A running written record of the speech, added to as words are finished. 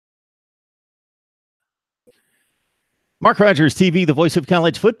Mark Rogers TV, the voice of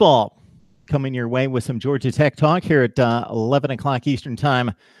college football, coming your way with some Georgia Tech talk here at 11 o'clock Eastern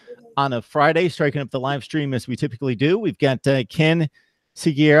time on a Friday, striking up the live stream as we typically do. We've got Ken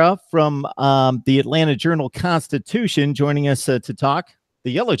Seguera from the Atlanta Journal-Constitution joining us to talk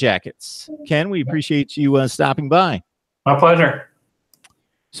the Yellow Jackets. Ken, we appreciate you stopping by. My pleasure.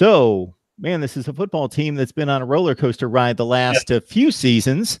 So, man, this is a football team that's been on a roller coaster ride the last few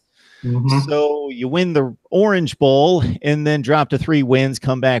seasons. So you win the Orange Bowl and then drop to 3 wins,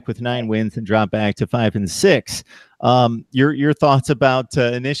 come back with 9 wins, and drop back to 5 and 6. Your thoughts about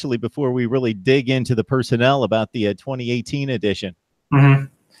initially before we really dig into the personnel about the 2018 edition? Yeah,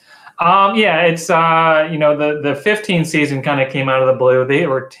 it's the 15 season kind of came out of the blue. They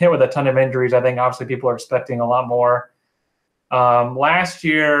were hit with a ton of injuries. I think obviously people are expecting a lot more. Last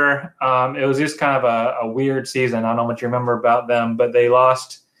year, it was just kind of a weird season. I don't know what you remember about them, but they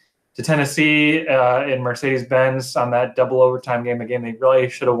lost to Tennessee in Mercedes-Benz on that double overtime game, the game they really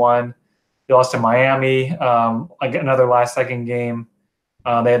should have won. They lost to Miami, another last-second game.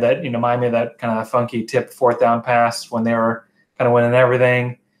 They had that, Miami had that kind of funky tip 4th down pass when they were kind of winning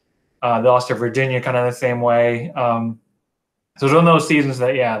everything. They lost to Virginia kind of the same way. So it was one of those seasons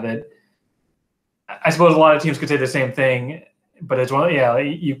that I suppose a lot of teams could say the same thing, but it's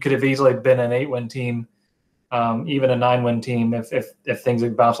you could have easily been an 8-win team. Even a 9-win team if things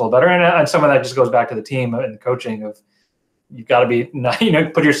would bounce a little better. And some of that just goes back to the team and the coaching of you've got to be,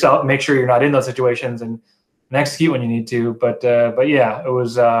 put yourself, make sure you're not in those situations and execute when you need to. But yeah, it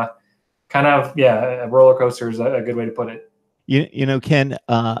was a roller coaster is a good way to put it. Ken,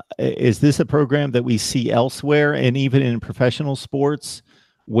 is this a program that we see elsewhere and even in professional sports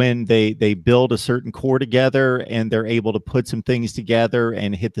when they build a certain core together and they're able to put some things together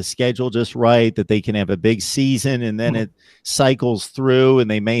and hit the schedule just right, that they can have a big season and then it cycles through and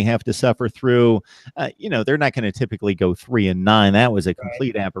they may have to suffer through, they're not going to typically go 3-9. That was a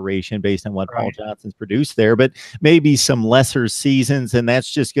complete aberration based on what Paul Johnson's produced there, but maybe some lesser seasons. And that's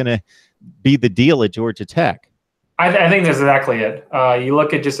just going to be the deal at Georgia Tech. I think that's exactly it. You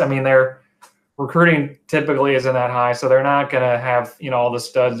look at their recruiting typically isn't that high, so they're not going to have all the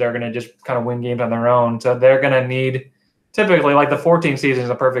studs. They're going to just kind of win games on their own. So they're going to need typically, like the 14 season is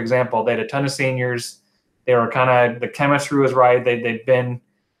a perfect example. They had a ton of seniors. They were kind of the chemistry was right. They'd been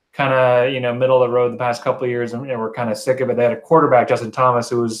kind of middle of the road the past couple of years, and they were kind of sick of it. They had a quarterback, Justin Thomas,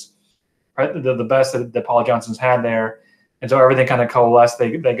 who was the best that Paul Johnson's had there, and so everything kind of coalesced.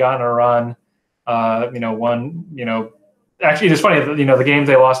 They got in a run. Actually, it's funny. The games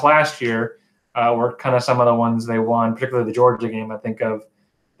they lost last year. Were kind of some of the ones they won, particularly the Georgia game. I think of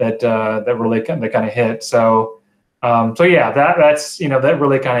that really kind of hit. So that's that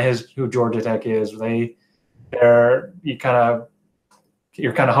really kind of is who Georgia Tech is. You're kind of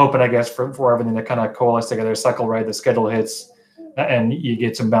hoping, I guess, for everything to kind of coalesce together, cycle right. The schedule hits, and you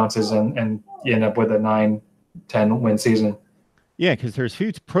get some bounces, and you end up with a 9-10 win season. Yeah, because there's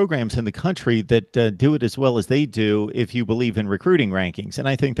few programs in the country that do it as well as they do if you believe in recruiting rankings. And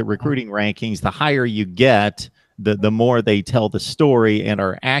I think the recruiting rankings, the higher you get, the more they tell the story and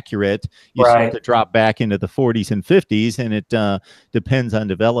are accurate. You start to drop back into the 40s and 50s, and it depends on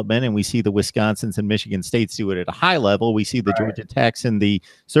development. And we see the Wisconsins and Michigan States do it at a high level. We see the Georgia Techs and the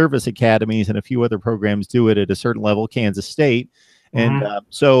service academies and a few other programs do it at a certain level, Kansas State. And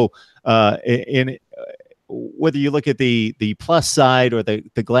whether you look at the plus side or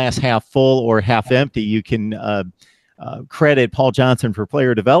the glass half full or half empty, you can credit Paul Johnson for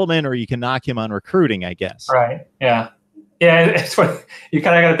player development, or you can knock him on recruiting, I guess. Right. Yeah. It's what you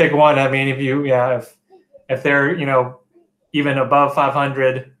kind of got to pick one. I mean, if they're even above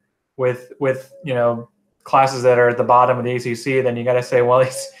 500 with classes that are at the bottom of the ACC, then you got to say, well,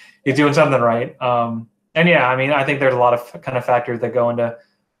 he's doing something right. I think there's a lot of kind of factors that go into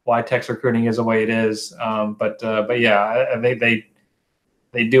why Tech's recruiting is the way it is. But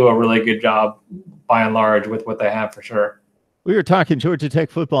they do a really good job by and large with what they have for sure. We were talking Georgia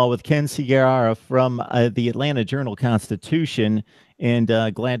Tech football with Ken Seguera from the Atlanta Journal-Constitution,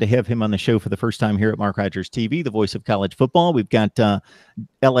 and glad to have him on the show for the first time here at Mark Rogers TV, the voice of college football. We've got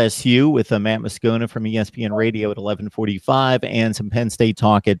LSU with Matt Moscona from ESPN Radio at 11:45, and some Penn State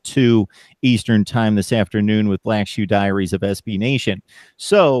talk at 2 Eastern time this afternoon with Black Shoe Diaries of SB Nation.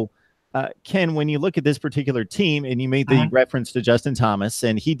 So, Ken, when you look at this particular team, and you made the reference to Justin Thomas,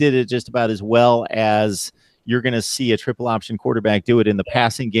 and he did it just about as well as you're going to see a triple option quarterback do it in the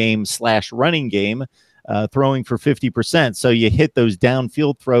passing game / running game, throwing for 50%. So you hit those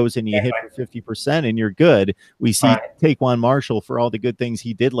downfield throws and you hit for 50% and you're good. We see Taquan Marshall, for all the good things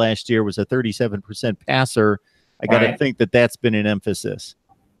he did last year, was a 37% passer. I got to think that that's been an emphasis.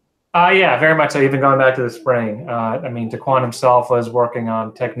 Yeah, very much so. Even going back to the spring, I mean, Taquan himself was working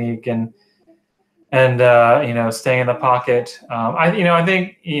on technique and staying in the pocket. I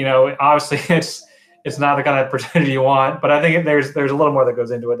think obviously it's not the kind of protection you want, but I think there's a little more that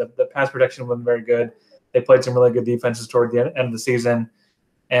goes into it. The pass protection wasn't very good. They played some really good defenses toward the end of the season,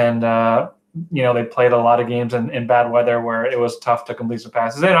 and they played a lot of games in bad weather where it was tough to complete some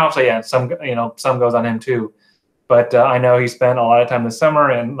passes. And obviously, yeah, some goes on him too. But I know he spent a lot of time this summer,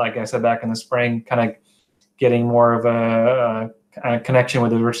 and like I said back in the spring, kind of getting more of a connection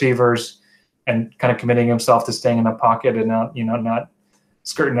with the receivers and kind of committing himself to staying in the pocket and not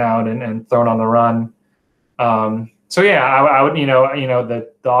skirting out and throwing on the run. So yeah, I would the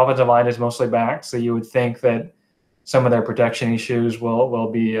offensive line is mostly back, so you would think that some of their protection issues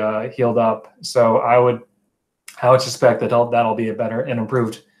will be healed up. So I would suspect that that'll be a better and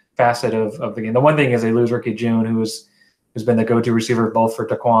improved facet of the game. The one thing is they lose Ricky June, who's been the go-to receiver both for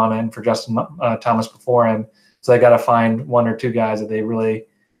Taquan and for Justin Thomas before him. So they got to find one or two guys that they really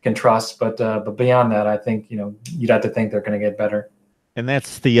can trust. But beyond that, I think you'd have to think they're going to get better. And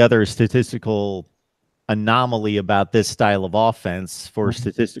that's the other statistical anomaly about this style of offense for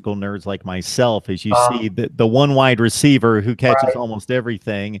statistical nerds like myself is you see the one wide receiver who catches almost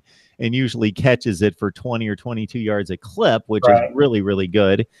everything and usually catches it for 20 or 22 yards a clip, which is really, really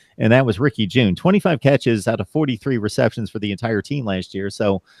good. And that was Ricky June, 25 catches out of 43 receptions for the entire team last year.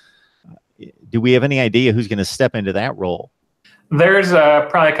 So do we have any idea who's going to step into that role? There's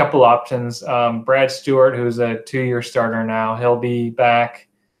probably a couple options. Brad Stewart, who's a 2-year starter now, he'll be back.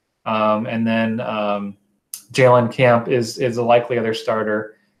 And then Jalen Camp is a likely other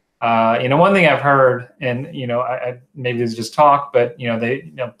starter. One thing I've heard, and I maybe this is just talk, but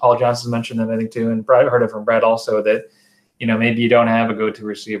Paul Johnson mentioned that I think too, and I heard it from Brad also that maybe you don't have a go-to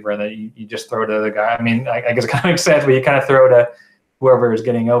receiver and that you just throw to the guy. I mean, I guess it kind of makes sense, but you kind of throw to whoever is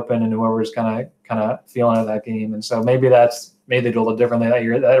getting open and whoever is kind of feeling of that game. And so maybe they do a little differently that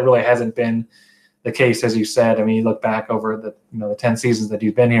year. That really hasn't been the case, as you said. I mean, you look back over the 10 seasons that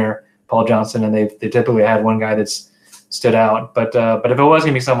you've been here, Paul Johnson, and they typically had one guy that's stood out. But if it was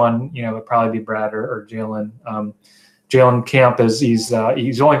going to be someone, it'd probably be Brad or Jalen. Jalen Camp he's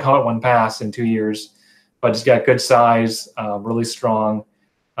only caught one pass in 2 years, but he's got good size, really strong,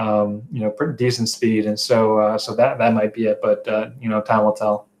 pretty decent speed, and so that might be it. But time will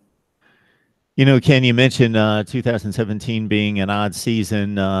tell. Ken, you mentioned 2017 being an odd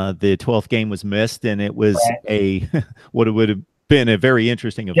season. The 12th game was missed, and it was what it would have been a very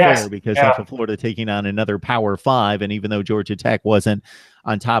interesting affair because Central Florida taking on another Power 5, and even though Georgia Tech wasn't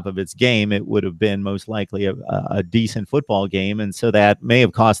on top of its game, it would have been most likely a decent football game, and so that may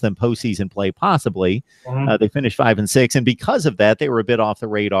have cost them postseason play possibly. They finished 5-6, and because of that, they were a bit off the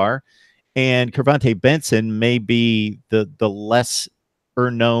radar. And Kervonte Benson may be the less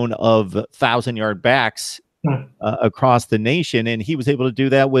known of 1,000-yard backs across the nation, and he was able to do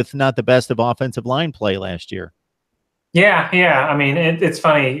that with not the best of offensive line play last year. Yeah. I mean, it's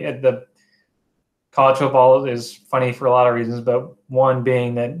funny. The college football is funny for a lot of reasons, but one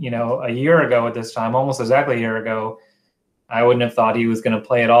being that a year ago at this time, almost exactly a year ago, I wouldn't have thought he was going to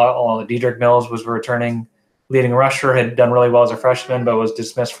play at all. Dedrick Mills was returning leading rusher, had done really well as a freshman, but was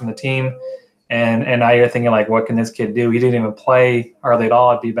dismissed from the team. And now you're thinking, like, what can this kid do? He didn't even play hardly at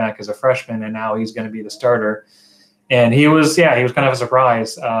all at B-back as a freshman, and now he's going to be the starter. And he was kind of a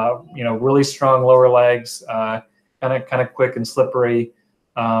surprise. Really strong lower legs, kind of quick and slippery.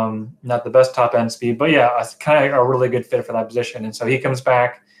 Not the best top end speed, but kind of a really good fit for that position. And so he comes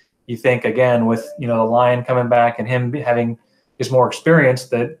back. You think again with the line coming back and him having just more experience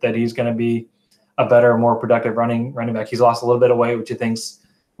that he's going to be a better, more productive running back. He's lost a little bit of weight, which he thinks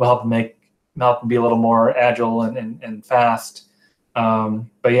will help him be a little more agile and fast.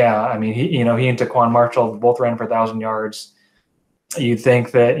 But yeah, I mean, he and Taquan Marshall both ran for 1,000 yards. You'd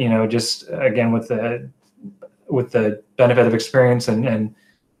think that, just again, with the benefit of experience and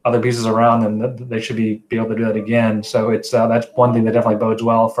other pieces around them, they should be able to do that again. So it's, that's one thing that definitely bodes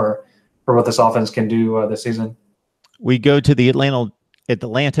well for what this offense can do this season. We go to the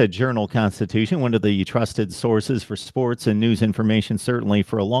Atlanta Journal-Constitution, one of the trusted sources for sports and news information, certainly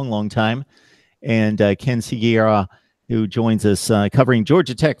for a long, long time. And Ken Seguera, who joins us covering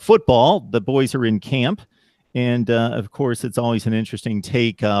Georgia Tech football. The boys are in camp. And, of course, it's always an interesting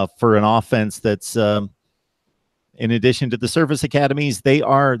take for an offense that's, in addition to the service academies, they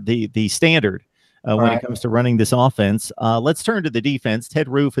are the standard when it comes to running this offense. Let's turn to the defense. Ted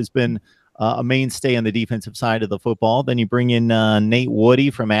Roof has been a mainstay on the defensive side of the football. Then you bring in Nate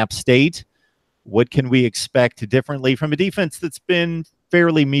Woody from App State. What can we expect differently from a defense that's been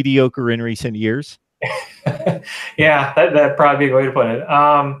fairly mediocre in recent years? Yeah, that'd probably be a way to put it.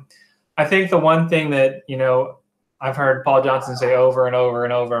 I think the one thing that, I've heard Paul Johnson say over and over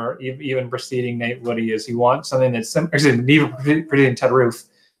and over, even preceding Nate Woody, is he wants something that's simple. Even preceding Ted Roof,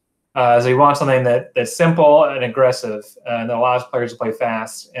 so he wants something that's simple and aggressive, and that allows players to play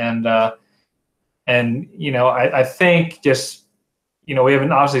fast. And I think just, we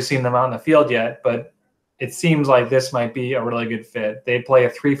haven't obviously seen them out in the field yet, but it seems like this might be a really good fit. They play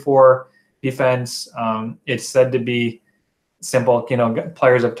a 3-4 defense. It's said to be simple.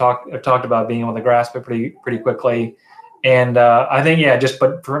 Players have talked about being able to grasp it pretty quickly. And I think,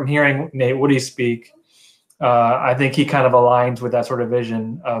 but from hearing Nate Woody speak, I think he kind of aligns with that sort of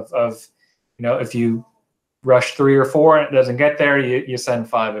vision of if you rush 3 or 4 and it doesn't get there, you send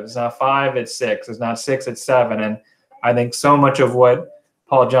 5. If it's not 5, it's 6. If it's not 6, it's 7. And I think so much of what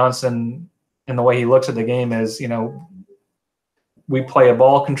Paul Johnson and the way he looks at the game is, we play a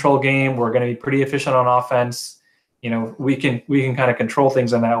ball control game. We're going to be pretty efficient on offense. We can kind of control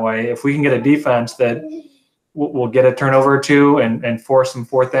things in that way. If we can get a defense that will get a turnover or 2 and force some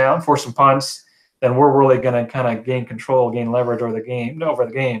fourth down, force some punts, then we're really going to kind of gain control, gain leverage over the game.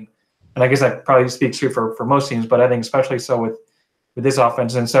 And I guess that probably speaks true for most teams, but I think especially so with this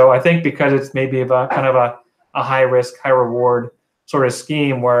offense. And so I think because it's maybe about kind of a high risk, high reward sort of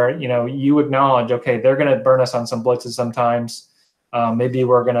scheme where, you acknowledge, okay, they're going to burn us on some blitzes sometimes. Maybe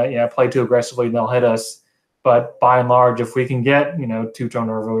we're going to play too aggressively and they'll hit us. But by and large, if we can get, 2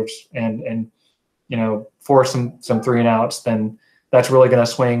 turnovers and force some 3 and outs, then that's really going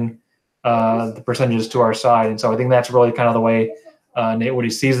to swing the percentages to our side. And so I think that's really kind of the way Nate Woody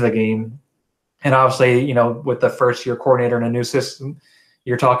sees the game. And obviously, with the first-year coordinator in a new system,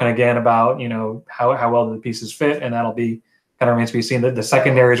 you're talking again about, how well the pieces fit, and that'll be kind of remains to be seen. The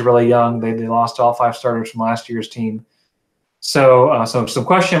secondary is really young. They lost all 5 starters from last year's team. So some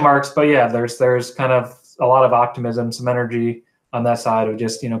question marks, but yeah, there's kind of a lot of optimism, some energy on that side of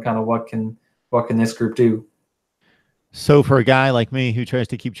just, kind of what can this group do. So for a guy like me who tries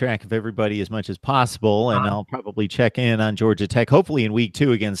to keep track of everybody as much as possible, and I'll probably check in on Georgia Tech, hopefully in week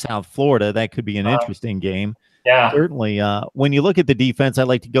 2 against South Florida, that could be an interesting game. Yeah, certainly. When you look at the defense, I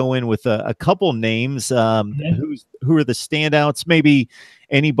like to go in with a couple names. Who are the standouts? Maybe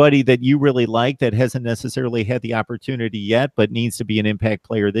anybody that you really like that hasn't necessarily had the opportunity yet, but needs to be an impact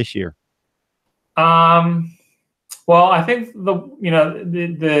player this year. Well, I think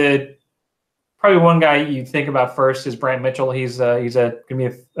the probably one guy you think about first is Brant Mitchell. He's going to be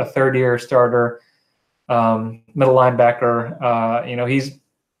a 3rd-year starter, middle linebacker. He's,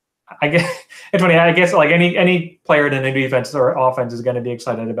 I guess it's funny. I guess like any player in a defense or offense is going to be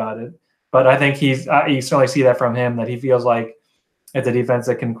excited about it. But I think you certainly see that from him, that he feels like it's a defense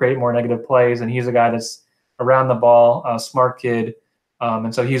that can create more negative plays, and he's a guy that's around the ball, a smart kid,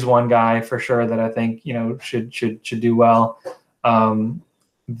 and so he's one guy for sure that I think should do well.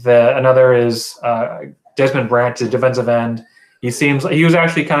 Another is Desmond Branch, the defensive end. He was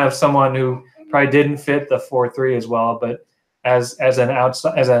actually kind of someone who probably didn't fit the 4-3 as well, but as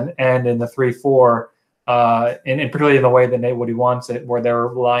an end in the 3-4, and particularly in the way that Nate Woody wants it, where they're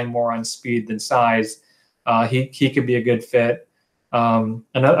relying more on speed than size, he could be a good fit. A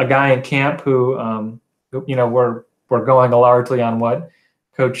guy in camp who we're going largely on what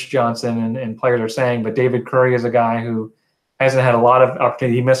Coach Johnson and players are saying, but David Curry is a guy who hasn't had a lot of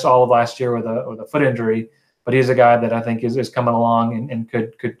opportunity. He missed all of last year with a foot injury, but he's a guy that I think is coming along and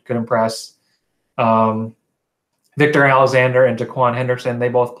could impress. Victor Alexander and Jaquan Henderson, they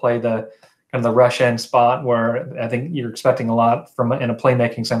both play the kind of the rush end spot where I think you're expecting a lot in a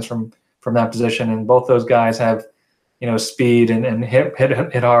playmaking sense from that position. And both those guys have, speed and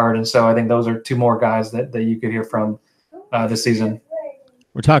hit hard. And so I think those are 2 more guys that you could hear from this season.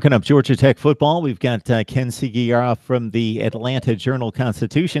 We're talking up Georgia Tech football. We've got Ken Seguiara from the Atlanta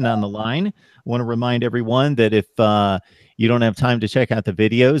Journal-Constitution on the line. I want to remind everyone that if you don't have time to check out the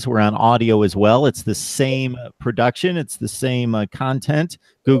videos, we're on audio as well. It's the same production. It's the same content.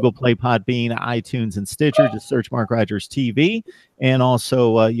 Google Play, Podbean, iTunes, and Stitcher. Just search Mark Rogers TV. And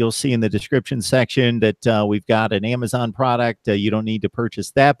also you'll see in the description section that we've got an Amazon product. You don't need to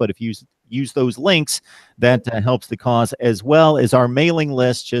purchase that, but if you use those links, that helps the cause, as well as our mailing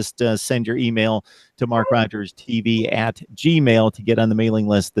list. Just send your email to markrogerstv@gmail to get on the mailing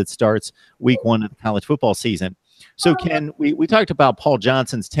list that starts week 1 of the college football season. So Ken, we talked about Paul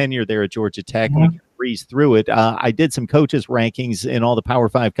Johnson's tenure there at Georgia Tech. We can breeze through it. I did some coaches rankings in all the Power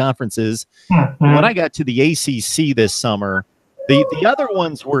 5 conferences. When I got to the ACC this summer, the other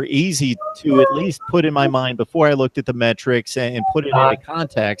ones were easy to at least put in my mind before I looked at the metrics and put it into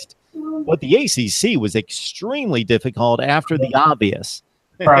context. But the ACC was extremely difficult after the obvious.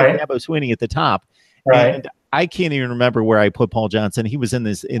 Right. Dabo Swinney at the top. Right. And I can't even remember where I put Paul Johnson. He was in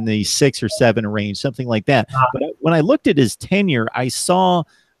the 6 or 7 range, something like that. But when I looked at his tenure, I saw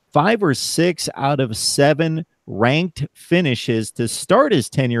 5 or 6 out of 7 ranked finishes to start his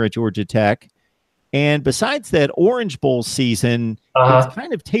tenure at Georgia Tech. And besides that Orange Bowl season, it's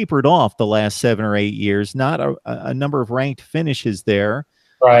kind of tapered off the last 7 or 8 years. Not a number of ranked finishes there.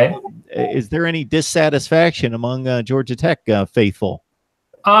 Right. Is there any dissatisfaction among Georgia Tech faithful?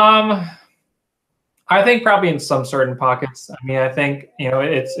 I think probably in some certain pockets. I mean, I think,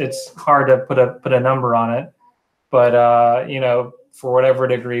 it's hard to put a number on it, but for whatever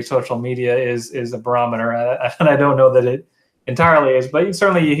degree, social media is a barometer, and I don't know that it entirely is, but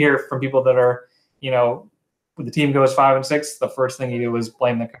certainly you hear from people that are, when the team goes 5-6, the first thing you do is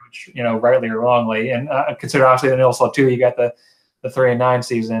blame the coach, rightly or wrongly, and consider obviously then also too you got the 3-9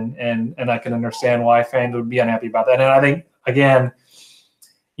 season, and I can understand why fans would be unhappy about that, and I think again,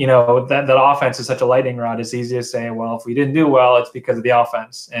 that offense is such a lightning rod. It's easy to say, well, if we didn't do well, it's because of the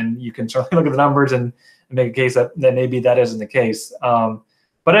offense. And you can certainly look at the numbers and make a case that maybe that isn't the case.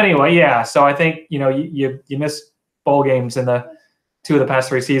 But anyway, yeah. So I think, you miss bowl games in the 2 of the past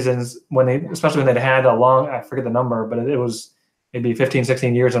 3 seasons especially when they'd had a long, I forget the number, but it was maybe 15,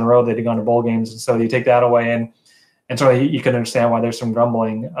 16 years in a row they'd gone to bowl games. And so you take that away and certainly you can understand why there's some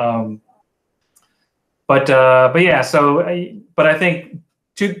grumbling. But yeah, but I think,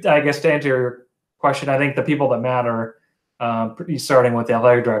 I guess to answer your question, I think the people that matter, starting with the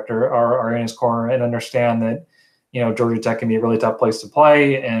athletic director, are in his corner and understand that, Georgia Tech can be a really tough place to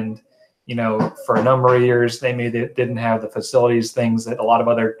play. And, for a number of years, they didn't have the facilities, things that a lot of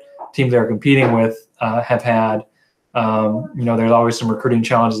other teams they're competing with have had. There's always some recruiting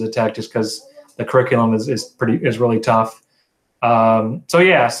challenges at Tech just because the curriculum is really tough. So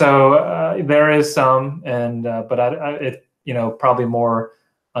there is some, and but probably more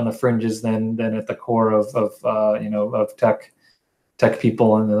on the fringes than at the core of tech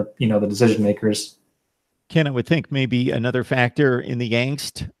people and the decision makers. Ken, I would think maybe another factor in the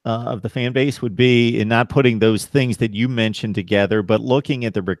angst of the fan base would be in not putting those things that you mentioned together, but looking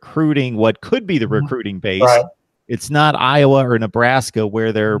at the recruiting, what could be the recruiting base. Right. It's not Iowa or Nebraska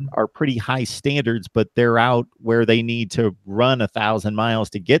where there are pretty high standards, but they're out where they need to run 1,000 miles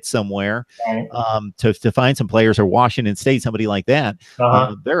to get somewhere, right. To find some players, or Washington State, somebody like that.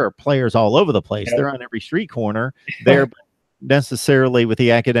 There are players all over the place. Yep. They're on every street corner. They're necessarily, with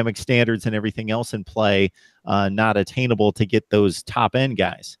the academic standards and everything else in play, not attainable to get those top end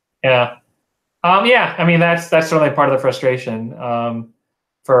guys. Yeah. I mean, that's certainly part of the frustration.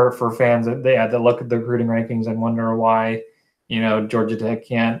 For fans that look at the recruiting rankings and wonder why, Georgia Tech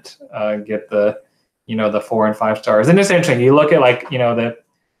can't get the 4 and 5 stars. And it's interesting. You look at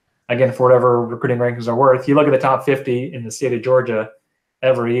again, for whatever recruiting rankings are worth, you look at the top 50 in the state of Georgia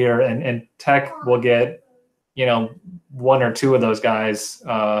every year, and Tech will get, 1 or 2 of those guys.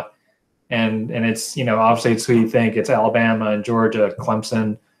 And it's, obviously it's who you think. It's Alabama and Georgia,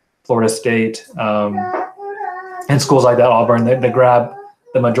 Clemson, Florida State, and schools like that, Auburn, they grab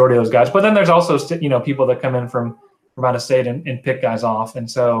the majority of those guys. But then there's also, people that come in from out of state and pick guys off. And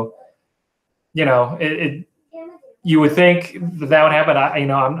so, you would think that would happen. I'm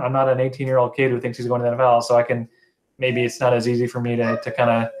not an 18-year-old kid who thinks he's going to the NFL. So maybe it's not as easy for me to kind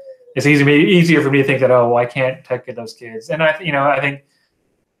of, it's easier for me to think that, I can't Tech get those kids. And I think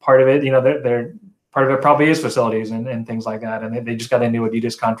part of it, they're part of it probably is facilities and things like that. And they just got a new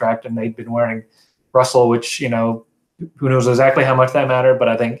Adidas contract and they've been wearing Russell, which, who knows exactly how much that mattered, but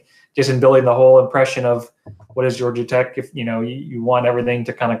I think just in building the whole impression of what is Georgia Tech, if you want everything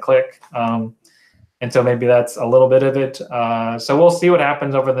to kind of click, and so maybe that's a little bit of it. So we'll see what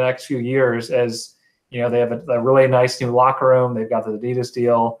happens over the next few years as they have a really nice new locker room. They've got the Adidas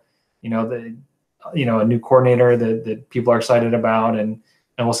deal, a new coordinator that people are excited about, and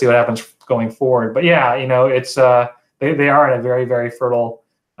we'll see what happens going forward. But yeah, it's they are in a very, very fertile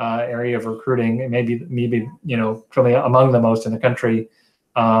area of recruiting, and maybe probably among the most in the country.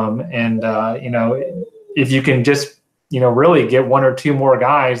 If you can just really get 1 or 2 more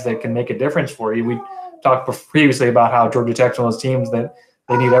guys that can make a difference for you. We talked previously about how Georgia Tech's one of those teams that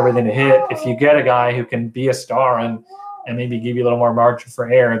they need everything to hit. If you get a guy who can be a star and maybe give you a little more margin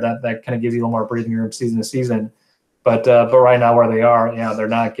for error, that kind of gives you a little more breathing room season to season. But right now where they are, they're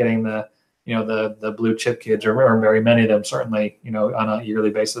not getting the blue chip kids, or very many of them, certainly, on a yearly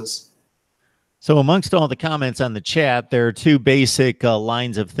basis. So amongst all the comments on the chat, there are 2 basic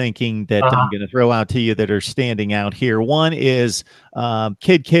lines of thinking that I'm going to throw out to you that are standing out here. One is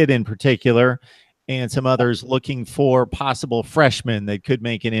Kid in particular, and some others looking for possible freshmen that could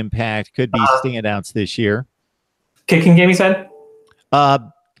make an impact, could be standouts this year. Kicking game, you said?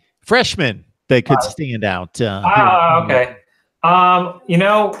 Freshmen that could stand out here? Okay.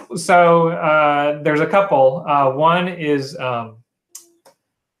 There's a couple. One is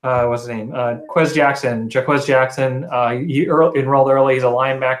what's his name? Jaquez Jackson. He enrolled early. He's a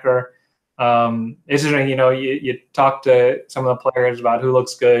linebacker. It's interesting, you talk to some of the players about who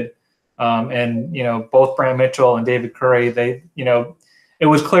looks good. And both Brant Mitchell and David Curry, it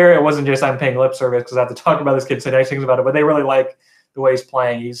was clear it wasn't just I'm paying lip service because I have to talk about this kid, say nice things about it, but they really like the way he's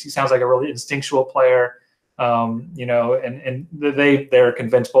playing. He sounds like a really instinctual player. And they're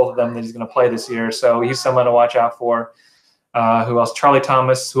convinced, both of them, that he's going to play this year. So he's someone to watch out for. Who else? Charlie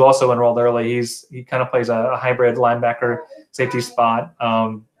Thomas, who also enrolled early. He kind of plays a hybrid linebacker safety spot.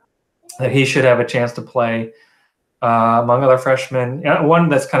 That he should have a chance to play among other freshmen. One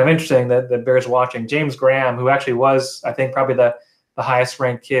that's kind of interesting that bears watching, James Graham, who actually was, I think, probably the highest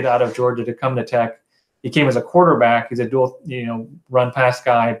ranked kid out of Georgia to come to Tech. He came as a quarterback. He's a dual, run pass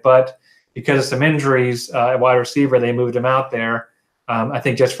guy, but because of some injuries at wide receiver, they moved him out there. I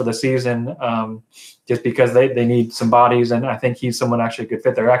think just for the season, just because they need some bodies, and I think he's someone actually could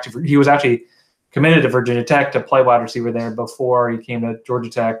fit there. Actually, he was actually committed to Virginia Tech to play wide receiver there before he came to Georgia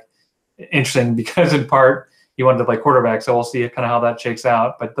Tech. Interesting, because in part he wanted to play quarterback, so we'll see kind of how that shakes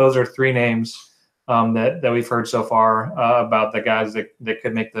out. But those are three names that we've heard so far about the guys that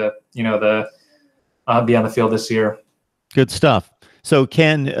could make the be on the field this year. Good stuff. So,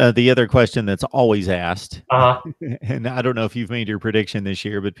 Ken, the other question that's always asked, and I don't know if you've made your prediction this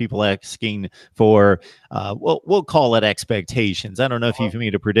year, but people asking for, we'll call it expectations. I don't know if you've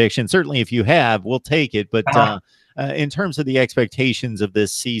made a prediction. Certainly, if you have, we'll take it. But in terms of the expectations of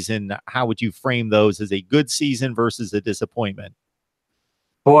this season, how would you frame those as a good season versus a disappointment?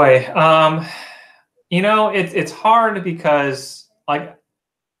 Boy, it's hard because, like,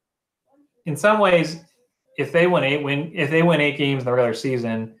 in some ways, if they win eight games in the regular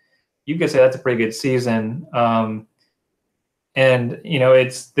season, you could say that's a pretty good season. And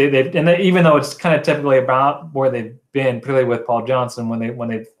it's even though it's kind of typically about where they've been, particularly with Paul Johnson when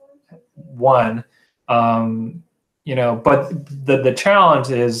they've won. But the challenge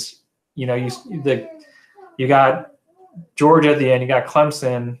is, you got Georgia at the end, you got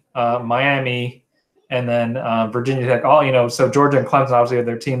Clemson, Miami, and then Virginia Tech. So Georgia and Clemson obviously are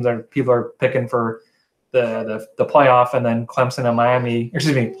their teams that people are picking for the playoff, and then Clemson and Miami.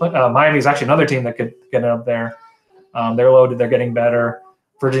 Miami is actually another team that could get up there. They're loaded. They're getting better.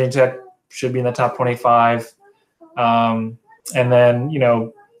 Virginia Tech should be in the top 25. And then you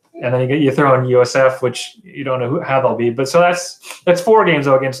throw in USF, which you don't know how they'll be. But so that's 4 games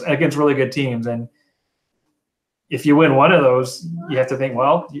though against really good teams. And if you win one of those, you have to think,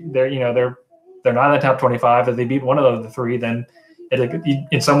 well, they're not in the top 25. If they beat one of the 3, then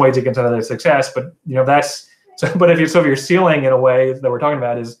in some ways you consider that a success. But that's so. But if your ceiling in a way that we're talking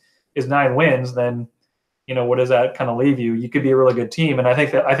about is 9 wins, then what does that kind of leave you? You could be a really good team, and I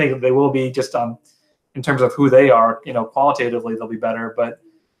think they will be just in terms of who they are. Qualitatively they'll be better, but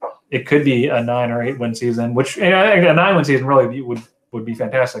it could be a 9 or 8 win season, which a 9 win season really would be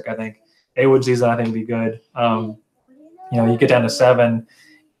fantastic. I think 8 win season I think would be good. You get down to 7.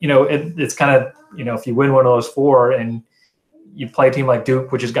 It's kind of if you win one of those 4 and you play a team like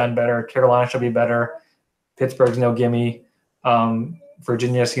Duke, which has gotten better, Carolina should be better, Pittsburgh's no gimme.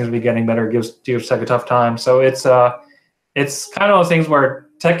 Virginia seems to be getting better, gives Tech a tough time. So it's kind of those things where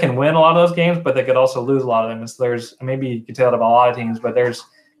Tech can win a lot of those games, but they could also lose a lot of them. So there's, maybe you can tell that about a lot of teams, but there's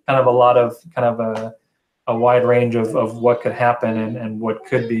kind of a lot of a wide range of what could happen and what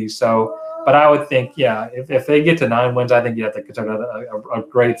could be. So, but I would think, if they get to 9 wins, I think you have to consider that a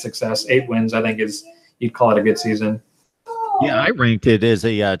great success. 8 wins, I think you'd call it a good season. Yeah, I ranked it as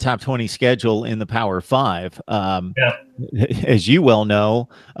a top 20 schedule in the Power 5. As you well know,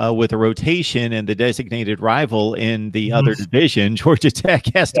 with a rotation and the designated rival in the other division, Georgia Tech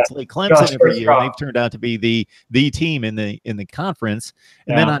has to play Clemson every year. And they've turned out to be the team in the conference.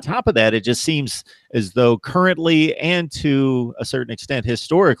 And then on top of that, it just seems as though currently and to a certain extent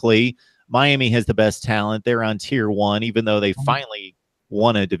historically, Miami has the best talent. They're on tier 1, even though they finally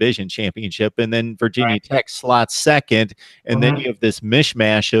won a division championship, and then Virginia Tech slots second, and then you have this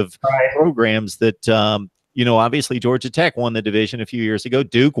mishmash of programs that obviously Georgia Tech won the division a few years ago,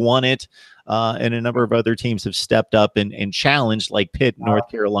 Duke won it, and a number of other teams have stepped up and challenged, like Pitt, North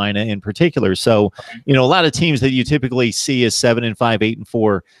Carolina in particular. So a lot of teams that you typically see as 7-5,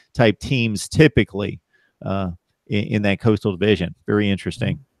 8-4 type teams typically in that coastal division. Very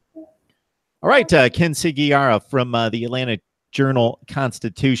interesting. All right, Ken Seguiara from the Atlanta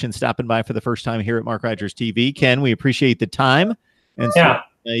Journal-Constitution stopping by for the first time here at Mark Rogers TV. Ken, we appreciate the time, and so,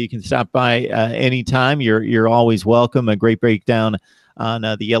 you can stop by anytime. You're always welcome. A great breakdown on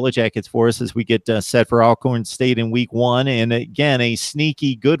the Yellow Jackets for us as we get set for Alcorn State in week 1. And again, a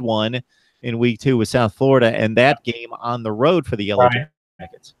sneaky good one in week 2 with South Florida, and that game on the road for the Yellow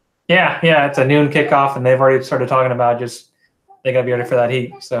Jackets. Yeah, it's a noon kickoff, and they've already started talking about just they got to be ready for that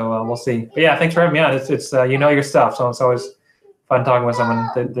heat. So we'll see. But yeah, thanks for having me on. It's you know your stuff, so it's always fun talking with someone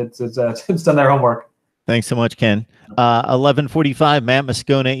that's done their homework. Thanks so much, Ken. 11:45, Matt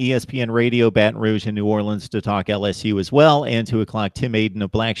Moscona, ESPN Radio, Baton Rouge and New Orleans to talk LSU as well. And 2 o'clock, Tim Aiden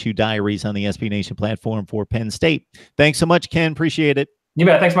of Black Shoe Diaries on the SB Nation platform for Penn State. Thanks so much, Ken. Appreciate it. You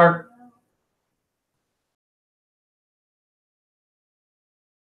bet. Thanks, Mark.